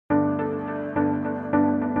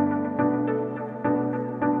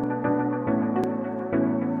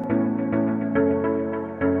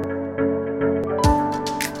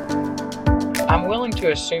going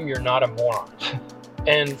to assume you're not a moron.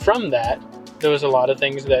 And from that, there was a lot of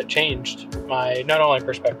things that changed my, not only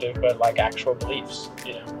perspective, but like actual beliefs,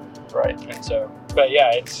 you know? Right. And so, but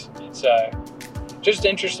yeah, it's just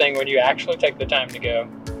interesting when you actually take the time to go,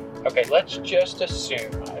 okay, let's just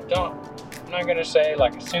assume. I'm not going to say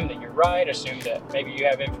like assume that you're right, assume that maybe you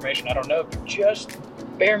have information I don't know, but just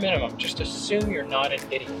bare minimum, just assume you're not an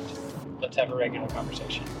idiot. Let's have a regular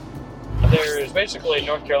conversation. There's basically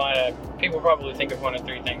North Carolina, people probably think of one of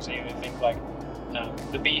three things. They either think like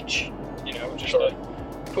the beach, you know, just the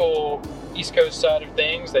cool East Coast side of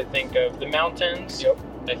things. They think of the mountains. Yep.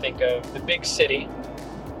 They think of the big city.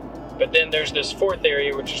 But then there's this fourth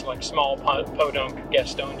area, which is like small Podunk,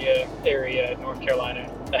 Gastonia area, North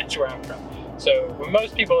Carolina. That's where I'm from. So when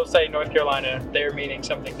most people say North Carolina, they're meaning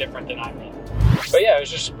something different than I mean. But yeah, it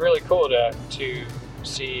was just really cool to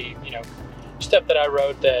see, you know, stuff that I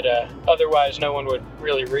wrote that otherwise no one would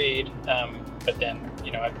really read. But then,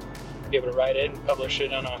 you know, I'd be able to write it and publish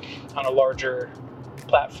it on a larger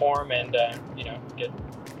platform and, you know, get,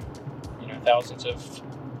 you know, thousands of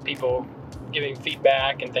people giving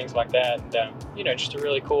feedback and things like that. And, you know, just a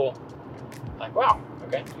really cool, like, wow,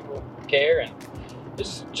 okay, people care. And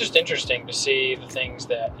it's just interesting to see the things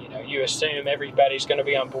that, you know, you assume everybody's going to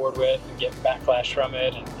be on board with and get backlash from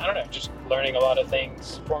it. And I don't know, just learning a lot of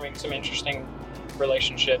things, forming some interesting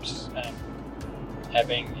relationships,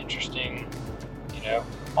 having interesting, you know,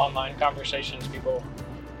 online conversations. People,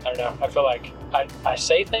 I don't know, I feel like I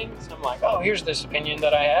say things, I'm like, oh, here's this opinion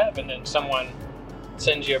that I have. And then someone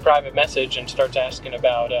sends you a private message and starts asking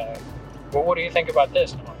about, well, what do you think about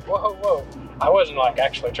this? And I'm like, whoa. I wasn't like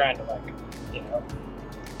actually trying to like, you know,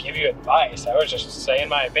 give you advice. I was just saying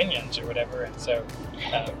my opinions or whatever. And so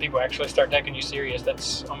people actually start taking you serious.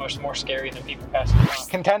 That's almost more scary than people passing it off.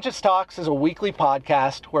 Contentious Talks is a weekly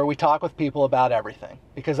podcast where we talk with people about everything,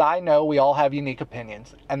 because I know we all have unique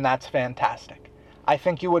opinions, and that's fantastic. I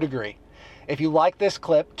think you would agree. If you like this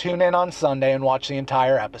clip, tune in on Sunday and watch the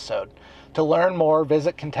entire episode. To learn more,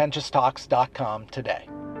 visit contentioustalks.com today.